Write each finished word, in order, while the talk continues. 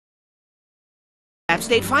Perhaps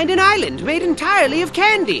they'd find an island made entirely of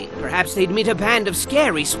candy. Perhaps they'd meet a band of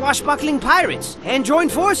scary, swashbuckling pirates and join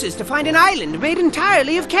forces to find an island made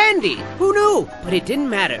entirely of candy. Who knew? But it didn't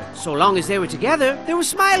matter. So long as they were together, there were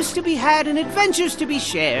smiles to be had and adventures to be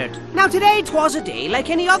shared. Now today 'twas a day like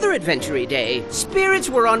any other adventure-y day. Spirits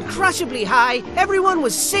were uncrushably high, everyone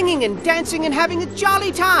was singing and dancing and having a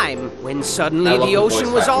jolly time. When suddenly the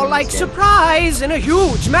ocean was all like surprise, and a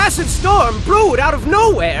huge, massive storm brewed out of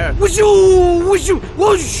nowhere. Whooshoo, whooshoo,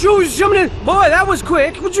 whooshoo, boy, that was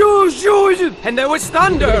quick. Whooshoo, and there was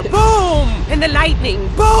thunder, boom, and the lightning,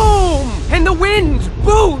 boom, and the wind,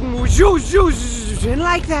 boom, whooshoo, and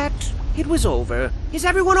like that, it was over. Is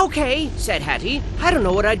everyone okay? Said Hattie. I don't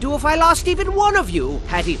know what I'd do if I lost even one of you,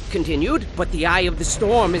 Hattie continued. But the eye of the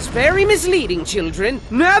storm is very misleading, children.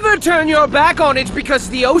 Never turn your back on it because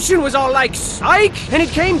the ocean was all like, psych! And it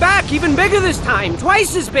came back even bigger this time,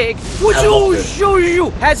 twice as big.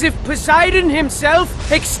 As if Poseidon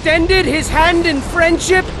himself extended his hand in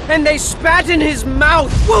friendship and they spat in his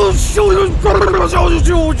mouth. Boy,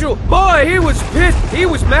 he was pissed. He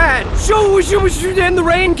was mad. Then the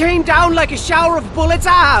rain came down like a shower of bullets,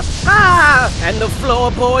 and the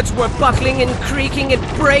floorboards were buckling and creaking and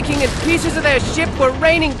breaking, and pieces of their ship were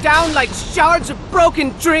raining down like shards of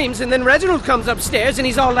broken dreams. And then Reginald comes upstairs and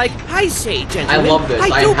he's all like, I say, gentlemen, I love this.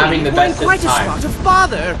 I'm having the best quite time. a spot of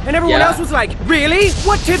bother. And everyone else was like, really?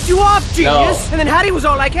 What tipped you off, genius? No. And then Hattie was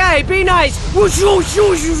all like, hey, be nice. Whoosh, whoosh,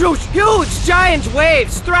 whoosh, whoosh, whoosh. Huge giant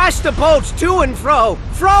waves thrashed the boat to and fro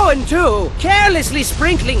and to, carelessly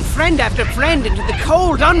sprinkling friend after friend into the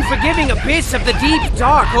cold, unforgiving abyss of the deep,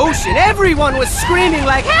 dark ocean. Everyone was screaming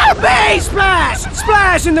like, help me! Splash!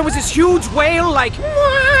 Splash! And there was this huge whale like,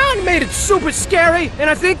 and made it super scary.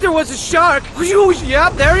 And I think there was a shark.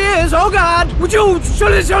 Yep, there he is. Oh God.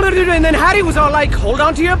 And then Hattie was all like, hold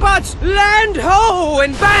on to your butts. Land ho!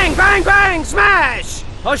 And bang, bang, bang, smash!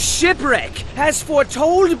 A shipwreck, as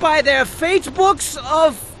foretold by their fate books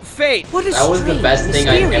of fate. What a that was the best thing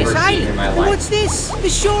I've ever seen in my life. And what's this? The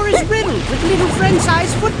shore is riddled with little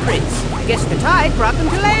friend-sized footprints. I guess the tide brought them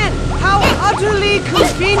to land. How utterly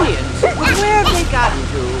convenient. But where have they gotten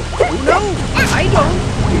to? Who knows? I don't.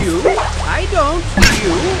 You? I don't.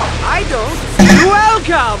 You? I don't.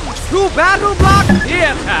 Welcome to Battle Block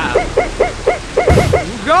Theater.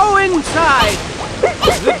 Go inside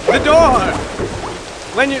the door.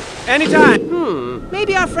 Anytime.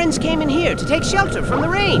 Maybe our friends came in here to take shelter from the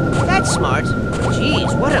rain. That's smart.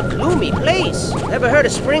 Jeez, what a gloomy place. Ever heard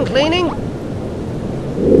of spring cleaning?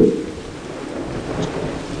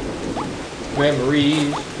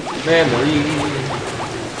 Memories, memories.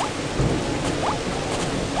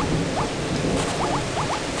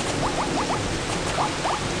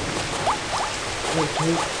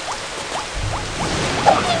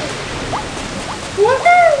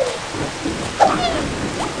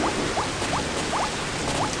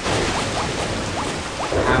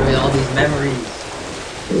 Having all these memories.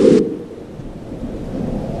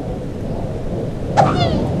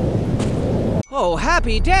 Oh,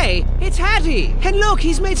 happy day! It's Hattie! And look,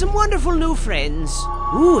 he's made some wonderful new friends.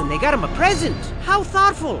 Ooh, and they got him a present. How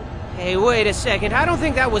thoughtful. Hey, wait a second. I don't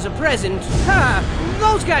think that was a present. Ha!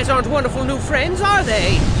 Those guys aren't wonderful new friends, are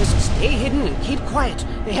they? Just stay hidden and keep quiet.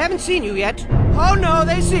 They haven't seen you yet. Oh no,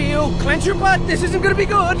 they see you. Clench your butt. This isn't gonna be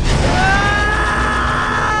good. Yep,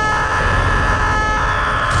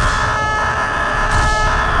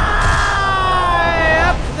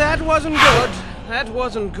 that wasn't good. That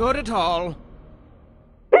wasn't good at all.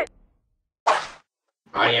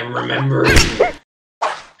 I am remembering.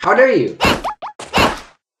 How dare you?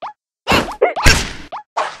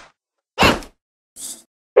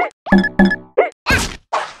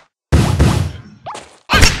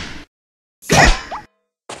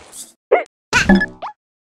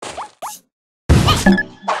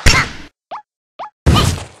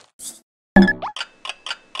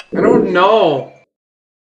 I don't know.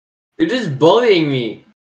 You're just bullying me.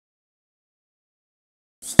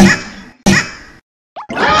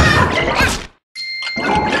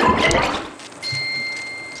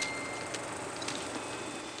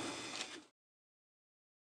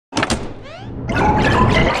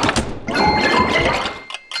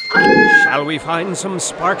 Shall we find some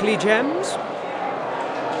sparkly gems?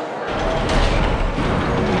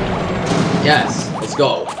 Yes, let's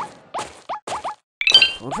go.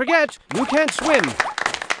 Don't forget, you can't swim.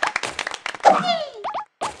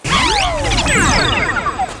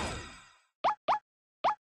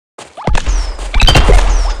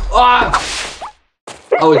 Ah!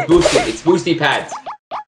 Oh, it's boosty. It's boosty pads.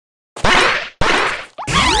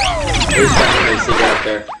 There's definitely a secret up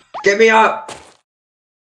there. Get me up!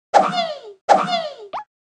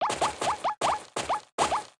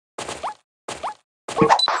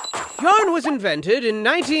 Yarn was invented in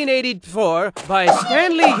 1984 by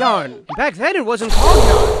Stanley Yarn. Back then it wasn't called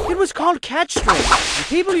yarn, it was called catch string. And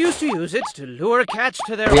people used to use it to lure cats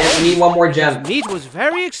to their homes. We need one more gem. Meat was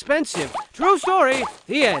very expensive. True story,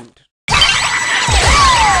 the end.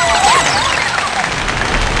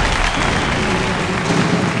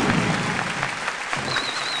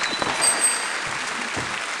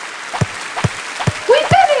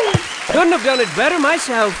 Couldn't have done it better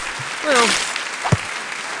myself. Well,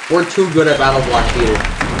 we're too good at Battle Block Theater.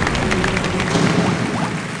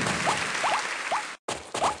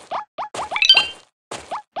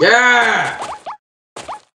 Yeah!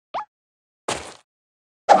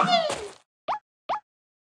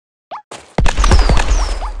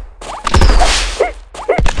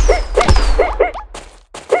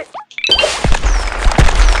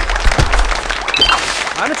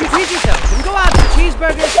 Why don't you treat yourself and go out for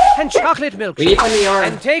cheeseburgers and chocolate milk? We need one in the yard.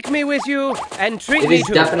 And take me with you and treat me too. It is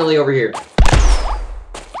definitely over here.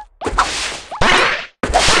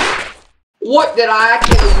 What did I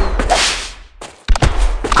kill you?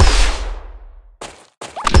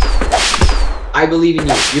 I believe in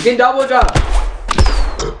you. You can double jump.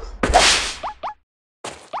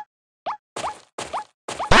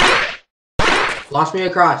 Launch me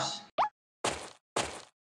across.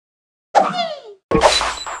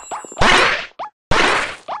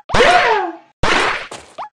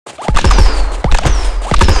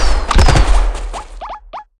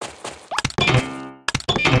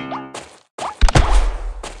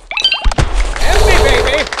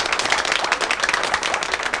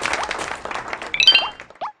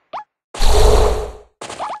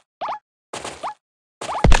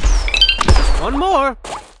 One more.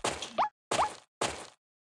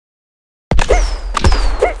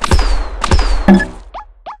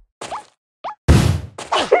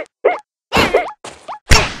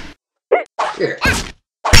 Here.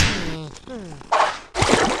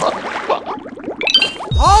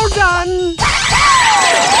 All done.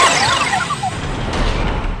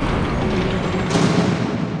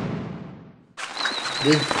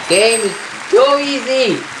 This game is too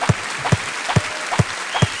easy.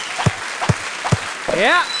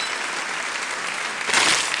 Yeah.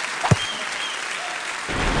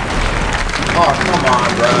 Oh, come on,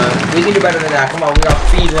 bro. We can do better than that. Come on, we got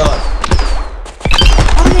speed run.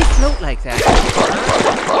 How do they float like that?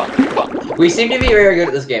 We seem to be very good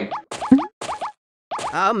at this game.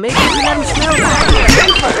 Maybe if we let them smell that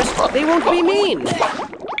first, they won't be mean.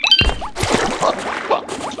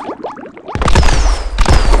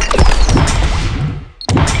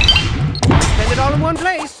 Spend it all in one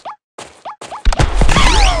place.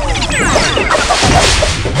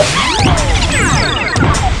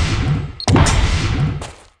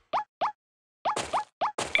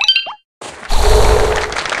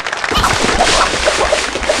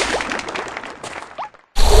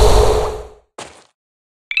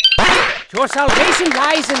 Your salvation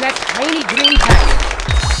lies in that tiny green packet.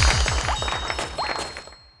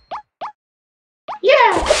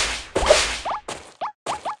 Yeah.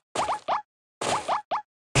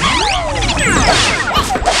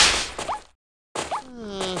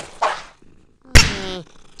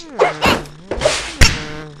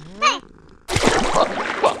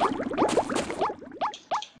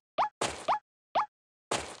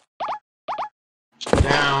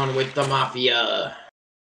 Down with the mafia.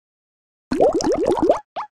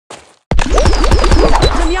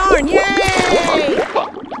 Some yarn, yay!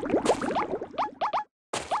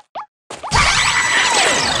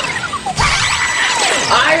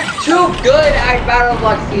 I'm too good at Battle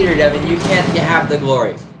Block Theater, Devin. You can't have the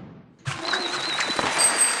glory.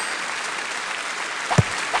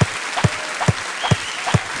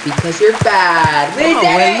 Because you're bad. We did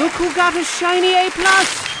well, it! look who got a shiny A+.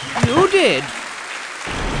 You did.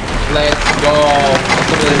 Let's go.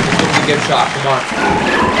 Let's do a good shot. Come on.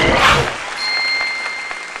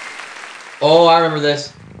 Oh, I remember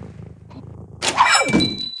this.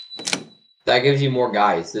 That gives you more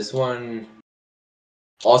guys. This one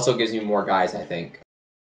also gives you more guys, I think.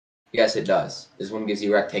 Yes, it does. This one gives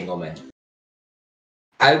you Rectangle Man.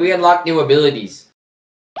 And we unlock new abilities.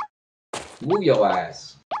 Move your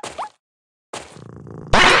ass.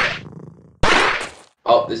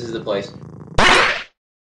 Oh, this is the place.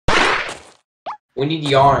 We need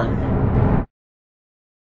yarn.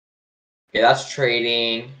 Okay, that's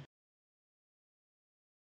trading.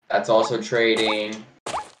 That's also trading.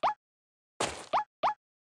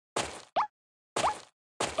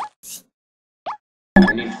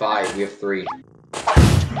 We need 5. We have 3.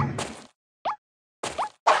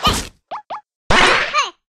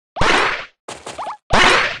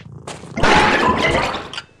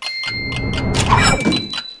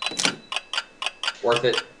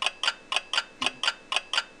 worth it.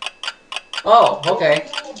 Oh, okay.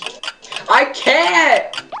 I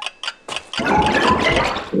can't!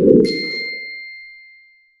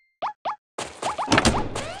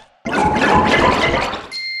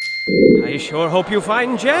 I sure hope you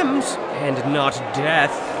find gems, and not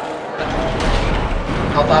death.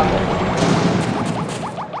 How thoughtful.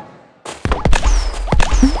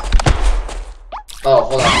 Oh,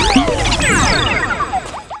 hold on.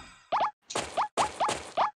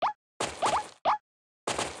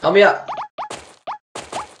 Help me up.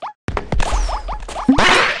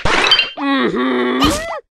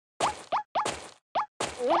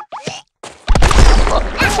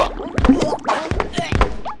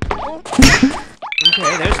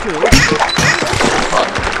 Okay, there's two.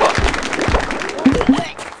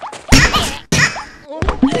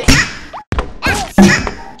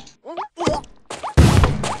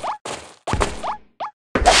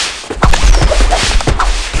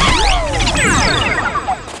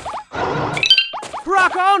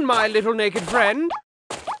 Rock on, my little naked friend.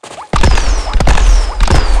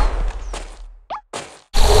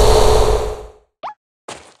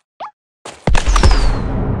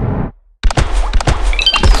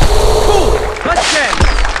 Cool! Let's get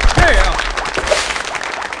there.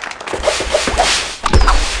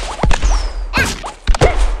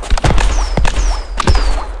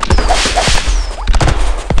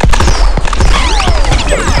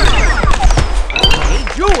 Hey,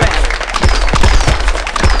 Jewel!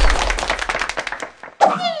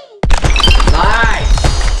 Nice!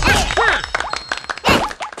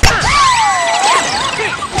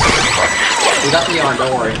 We got the yarn,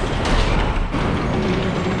 don't worry.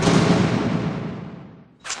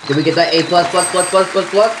 Did we get that A++++++?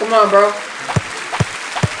 Come on, bro.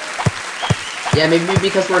 Yeah, maybe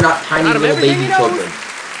because we're not tiny Got him little everything baby he knows. children.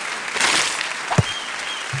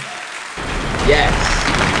 Yes.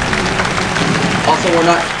 Also, we're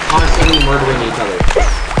not constantly murdering each other.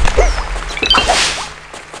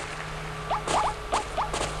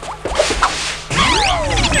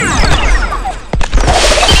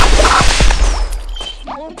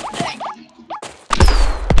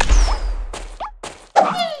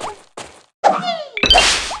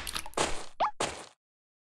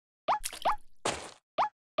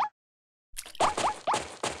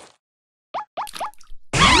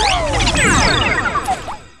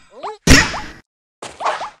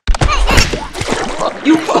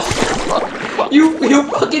 You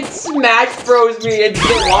fucking smash bros me into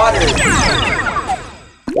the water.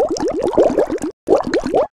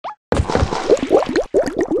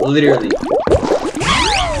 Literally.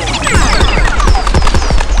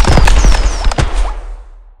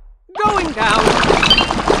 Going down.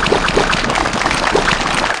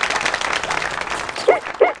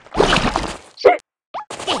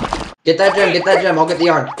 Get that gem, I'll get the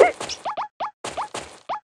yarn.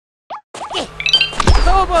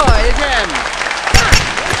 Oh boy, a gem.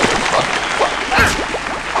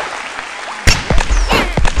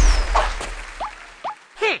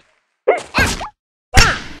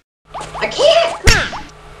 I can't!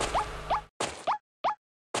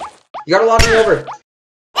 You gotta launch me over.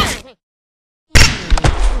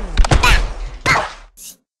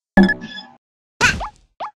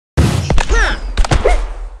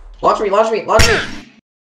 Launch me!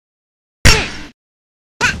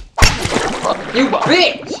 You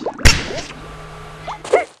bitch!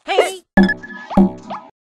 Hey.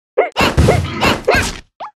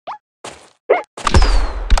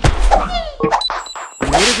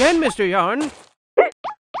 Do it again, Mr. Yarn.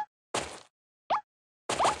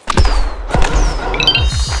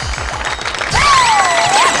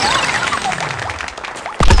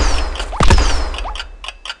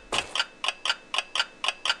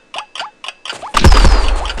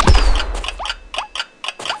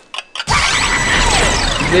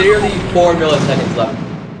 Literally 4 milliseconds left.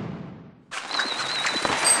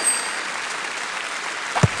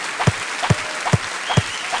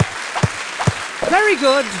 Very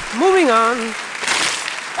good. Moving on.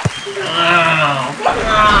 Oh, come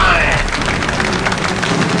on!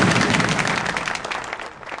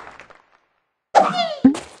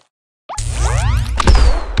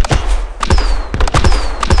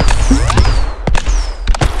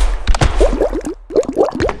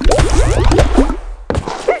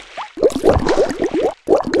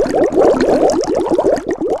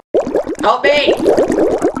 Help me!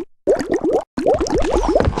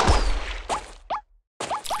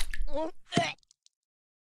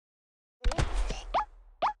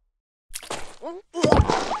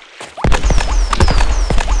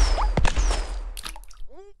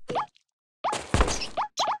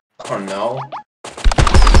 Oh no.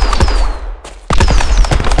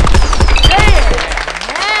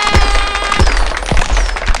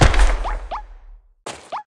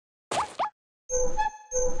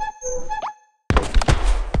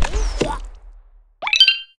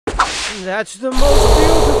 That's the most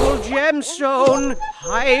beautiful gemstone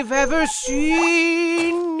I've ever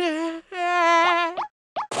seen.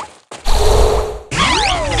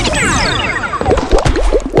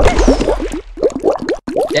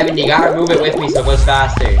 Devin, you gotta move it with me so it goes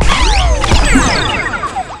faster.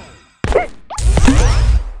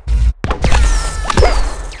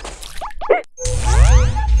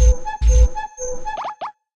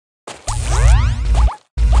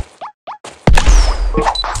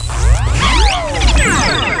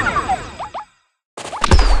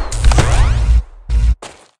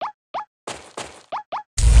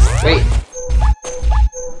 Wait.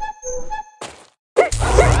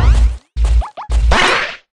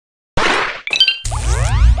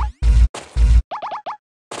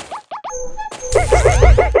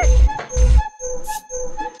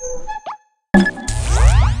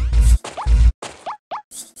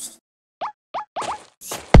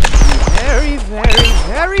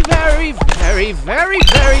 Very,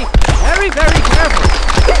 very careful.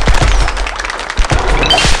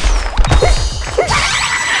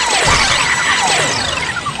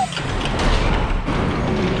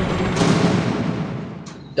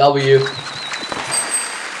 W.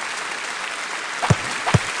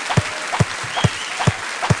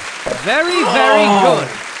 Very good.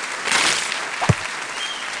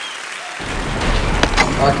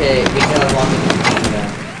 Okay, we can unlock it now.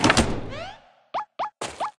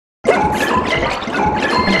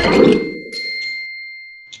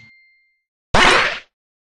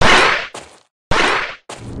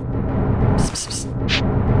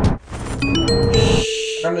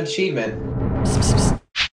 Earn an achievement.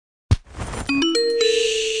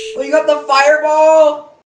 Oh, you got the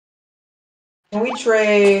fireball! Can we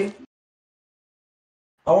trade?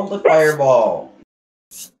 I want the fireball.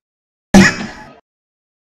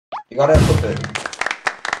 You gotta equip it.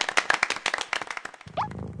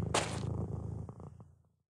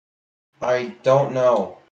 I don't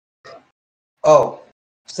know. Oh.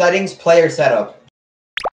 Settings, player setup.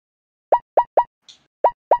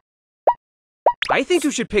 I think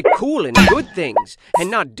you should pick cool and good things,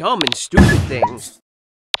 and not dumb and stupid things.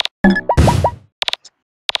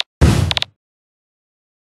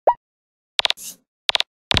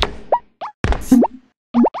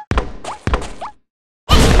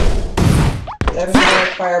 Every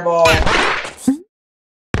fireball.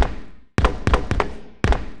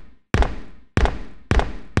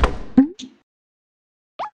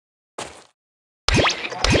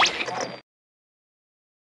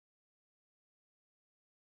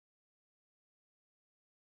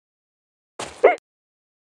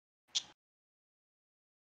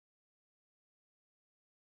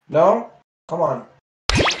 No? Come on.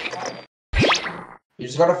 You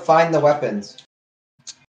just gotta find the weapons.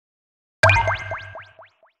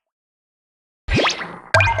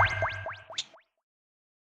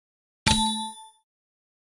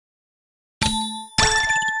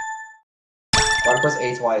 Gotta press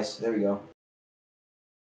A twice. There we go.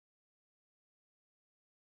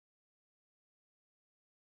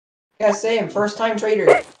 Yeah, same. First time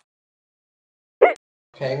trader.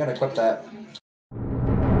 Okay, I'm gonna equip that.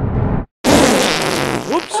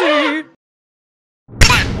 Whoopsie!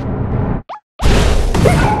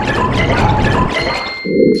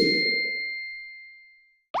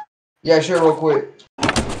 Yeah, sure, real quick.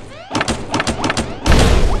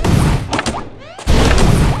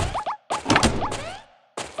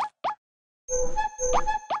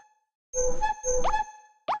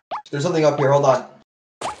 There's something up here, hold on.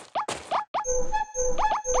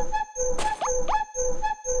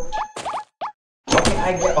 How can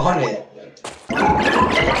I get on it?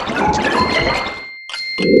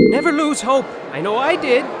 Never lose hope. I know I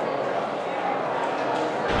did.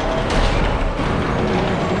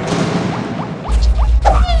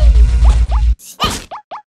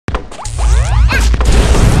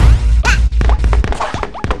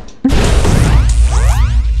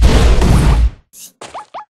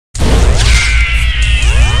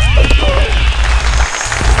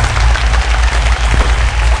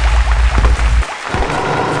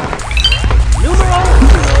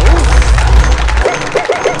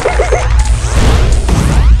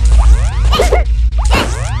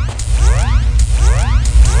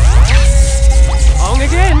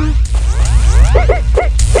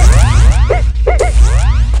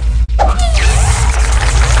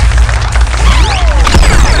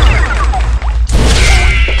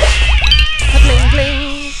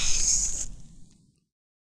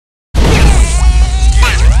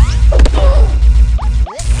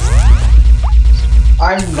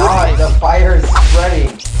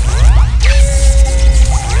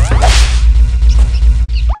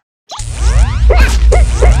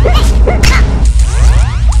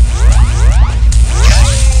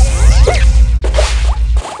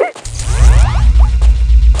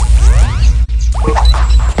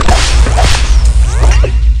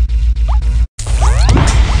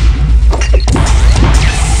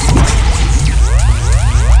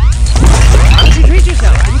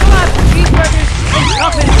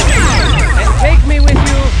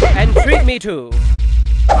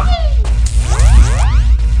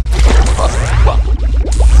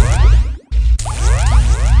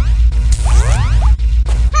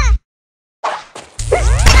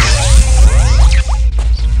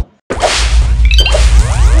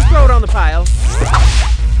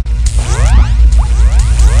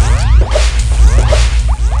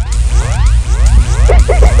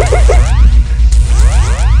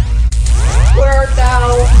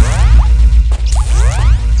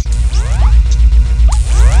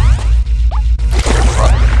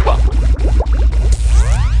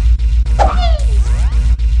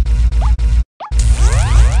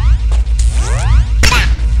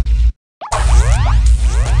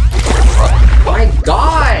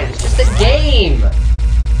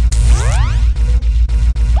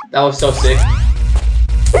 That was so sick.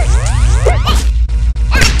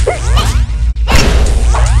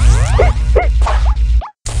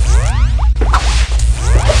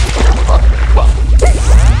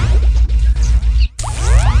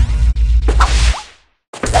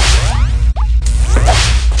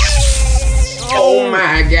 Oh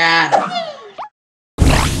my god.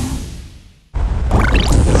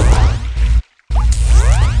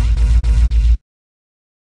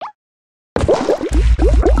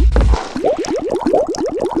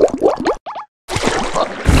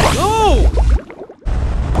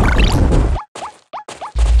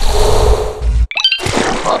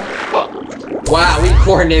 Wow, we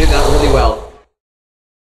coordinated that really well.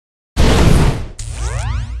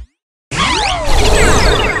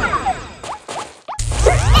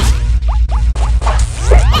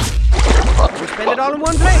 We spend it all in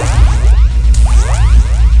one place.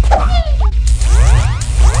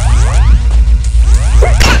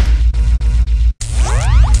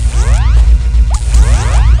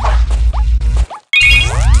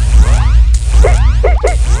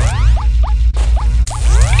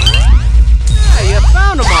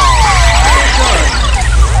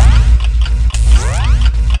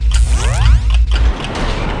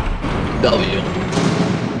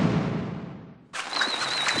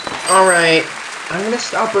 Alright, I'm gonna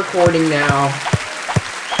stop recording now.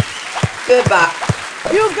 Goodbye.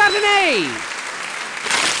 You've got an A!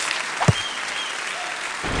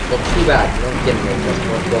 Well, too bad. You don't get an A.